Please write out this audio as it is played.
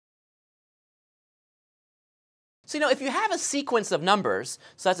So, if you have a sequence of numbers,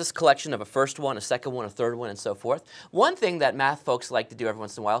 so that's this collection of a first one, a second one, a third one, and so forth, one thing that math folks like to do every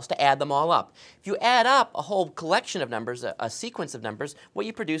once in a while is to add them all up. If you add up a whole collection of numbers, a sequence of numbers, what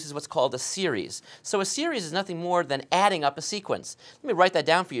you produce is what's called a series. So a series is nothing more than adding up a sequence. Let me write that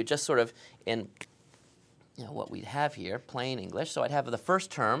down for you just sort of in what we'd have here, plain English. So I'd have the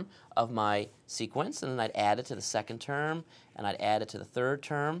first term of my sequence, and then I'd add it to the second term, and I'd add it to the third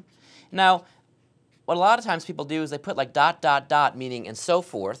term. Now, what a lot of times people do is they put like dot, dot, dot, meaning and so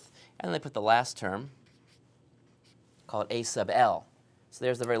forth, and then they put the last term, call it a sub L. So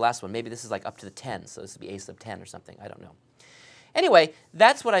there's the very last one. Maybe this is like up to the 10, so this would be a sub 10 or something. I don't know. Anyway,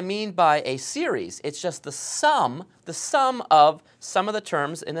 that's what I mean by a series. It's just the sum of some of the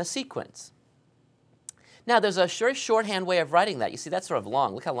terms in a sequence. Now, there's a very shorthand way of writing that. You see, that's sort of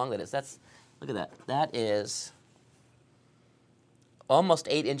long. Look how long that is. Look at that. That is almost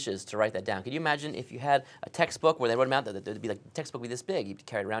 8 inches to write that down. Could you imagine if you had a textbook where they wrote them out, that would be like the textbook would be this big. You'd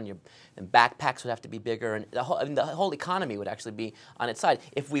carry it around, and backpacks would have to be bigger, and the whole economy would actually be on its side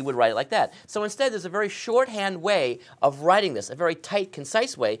if we would write it like that. So instead, there's a very shorthand way of writing this, a very tight,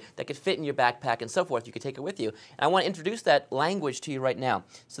 concise way that could fit in your backpack and so forth. You could take it with you. And I want to introduce that language to you right now.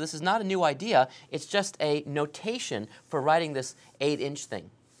 So this is not a new idea. It's just a notation for writing this 8-inch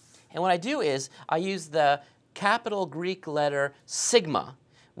thing. And what I do is I use the capital Greek letter sigma,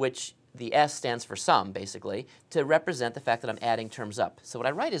 which the S stands for sum, basically, to represent the fact that I'm adding terms up. So what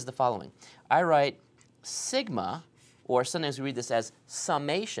I write is the following. I write sigma, or sometimes we read this as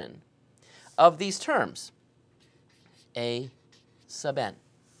summation, of these terms, A sub n.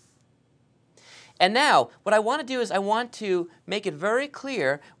 And now, what I want to do is I want to make it very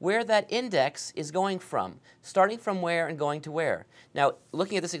clear where that index is going from, starting from where and going to where. Now,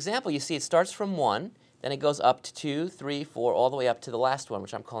 looking at this example, you see it starts from 1, then it goes up to 2, 3, 4, all the way up to the last one,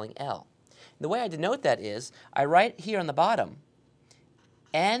 which I'm calling L. And the way I denote that is I write here on the bottom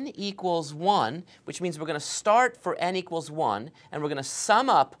n equals 1, which means we're going to start for n equals 1, and we're going to sum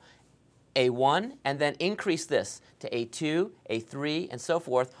up A1 and then increase this to A2, A3, and so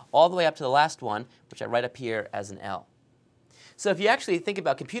forth, all the way up to the last one, which I write up here as an L. So if you actually think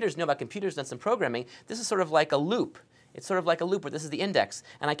about computers, know about computers, done some programming, this is sort of like a loop. It's sort of like a loop where this is the index,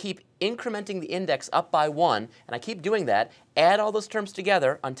 and I keep incrementing the index up by 1, and I keep doing that, add all those terms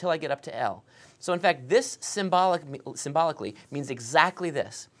together until I get up to L. So in fact, this symbolically means exactly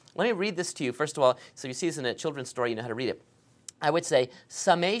this. Let me read this to you, first of all, so you see this in a children's story, you know how to read it. I would say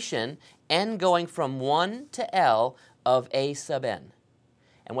summation n going from 1 to L of A sub n.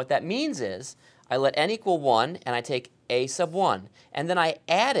 And what that means is I let n equal 1, and I take A sub 1, and then I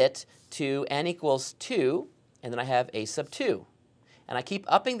add it to n equals 2, and then I have A sub 2. And I keep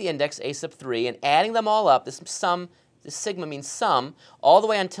upping the index A sub 3 and adding them all up. This sigma means sum, all the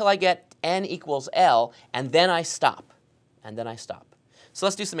way until I get n equals L, and then I stop. And then I stop. So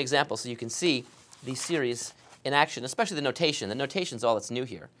let's do some examples so you can see these series in action, especially the notation. The notation is all that's new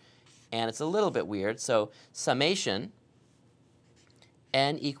here. And it's a little bit weird. So summation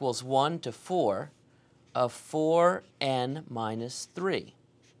n equals 1 to 4 of 4n minus 3.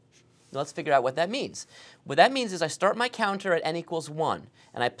 Now let's figure out what that means. What that means is I start my counter at n equals 1,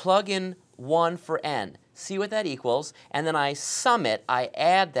 and I plug in 1 for n, see what that equals, and then I sum it. I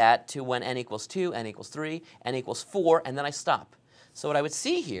add that to when n equals 2, n equals 3, n equals 4, and then I stop. So what I would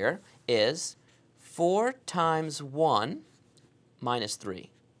see here is 4 times 1 minus 3.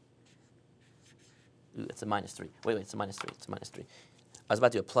 Ooh, it's a minus 3. Wait, it's a minus 3. It's a minus 3. I was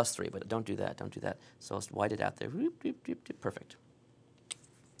about to do a plus 3, but don't do that. Don't do that. So let's white it out there. Perfect.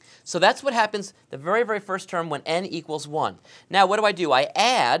 So that's what happens the very, very first term when n equals 1. Now, what do? I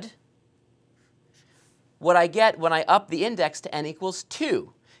add what I get when I up the index to n equals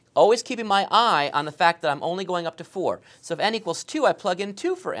 2, always keeping my eye on the fact that I'm only going up to 4. So if n equals 2, I plug in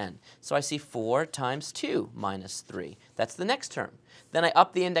 2 for n. So I see 4 times 2 minus 3. That's the next term. Then I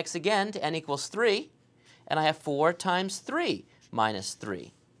up the index again to n equals 3, and I have 4 times 3 minus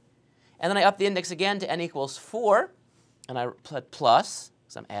 3. And then I up the index again to n equals 4, and I put plus.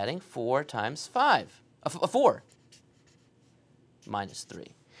 So I'm adding 4 times 5, 4 minus 3.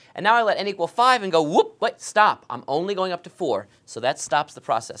 And now I let n equal 5 and go, whoop, wait, stop. I'm only going up to 4. So that stops the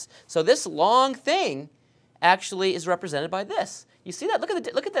process. So this long thing actually is represented by this. You see that?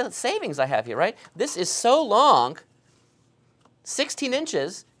 Look at the savings I have here, right? This is so long, 16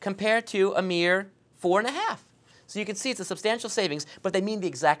 inches compared to a mere 4.5. So you can see it's a substantial savings, but they mean the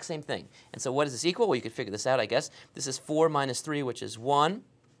exact same thing. And so what does this equal? Well, you could figure this out, I guess. This is 4 minus 3, which is 1,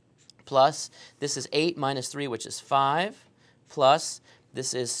 plus this is 8 minus 3, which is 5, plus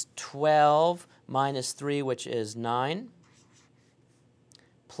this is 12 minus 3, which is 9,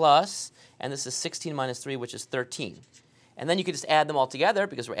 plus, and this is 16 minus 3, which is 13. And then you can just add them all together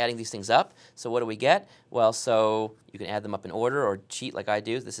because we're adding these things up. So what do we get? Well, so you can add them up in order or cheat like I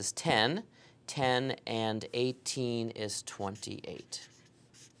do. This is 10. 10 and 18 is 28.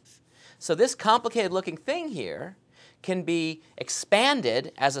 So this complicated looking thing here can be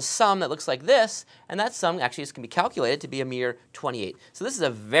expanded as a sum that looks like this, and that sum actually can be calculated to be a mere 28. So this is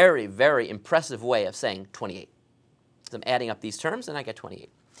a very, very impressive way of saying 28. So I'm adding up these terms, and I get 28.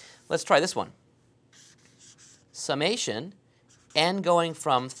 Let's try this one. Summation n going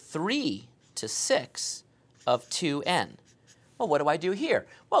from 3 to 6 of 2n. Well, what do I do here?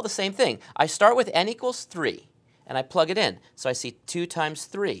 Well, the same thing. I start with n equals 3, and I plug it in. So I see 2 times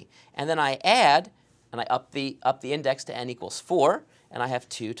 3. And then I add, and I up the index to n equals 4, and I have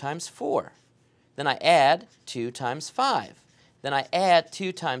 2 times 4. Then I add 2 times 5. Then I add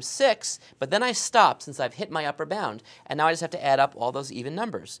 2 times 6, but then I stop since I've hit my upper bound. And now I just have to add up all those even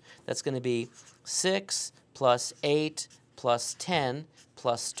numbers. That's going to be 6 plus 8 plus 10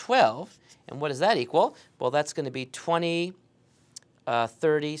 plus 12. And what does that equal? Well, that's going to be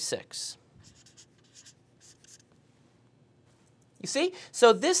 36. You see?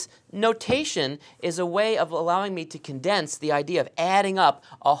 So this notation is a way of allowing me to condense the idea of adding up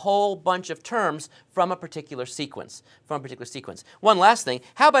a whole bunch of terms from a particular sequence. One last thing.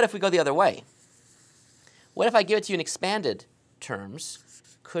 How about if we go the other way? What if I give it to you in expanded terms?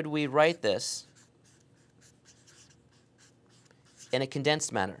 Could we write this in a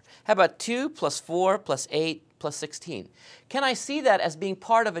condensed manner? How about 2 plus 4 plus 8 plus 16? Can I see that as being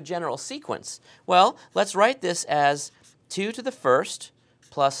part of a general sequence? Well, let's write this as 2 to the first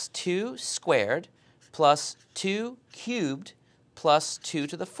plus 2 squared plus 2 cubed plus 2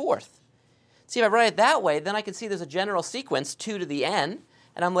 to the fourth. See, if I write it that way, then I can see there's a general sequence, 2 to the n,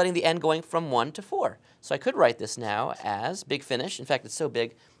 and I'm letting the n going from 1 to 4. So I could write this now as, big finish. In fact, it's so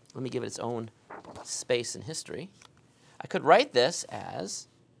big, let me give it its own space in history. I could write this as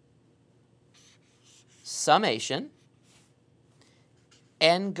summation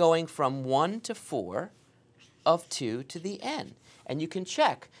n going from 1 to 4 of 2 to the n. And you can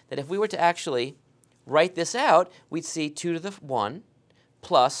check that if we were to actually write this out, we'd see 2 to the 1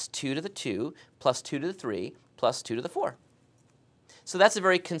 plus 2 to the 2 plus 2 to the 3 plus 2 to the 4. So that's a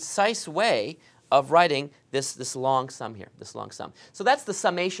very concise way of writing this long sum here, this long sum. So that's the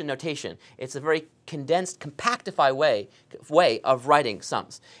summation notation. It's a very condensed, compactified way of writing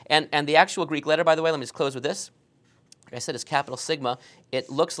sums. And the actual Greek letter, by the way, let me just close with this. Like I said, it's capital sigma. It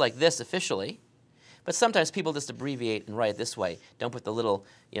looks like this officially. But sometimes people just abbreviate and write it this way. Don't put the little,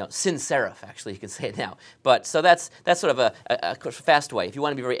 sin serif, actually, you can say it now. But so that's sort of a fast way. If you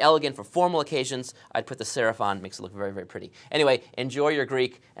want to be very elegant for formal occasions, I'd put the serif on. It makes it look very, very pretty. Anyway, enjoy your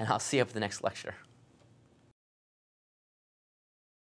Greek, and I'll see you up at the next lecture.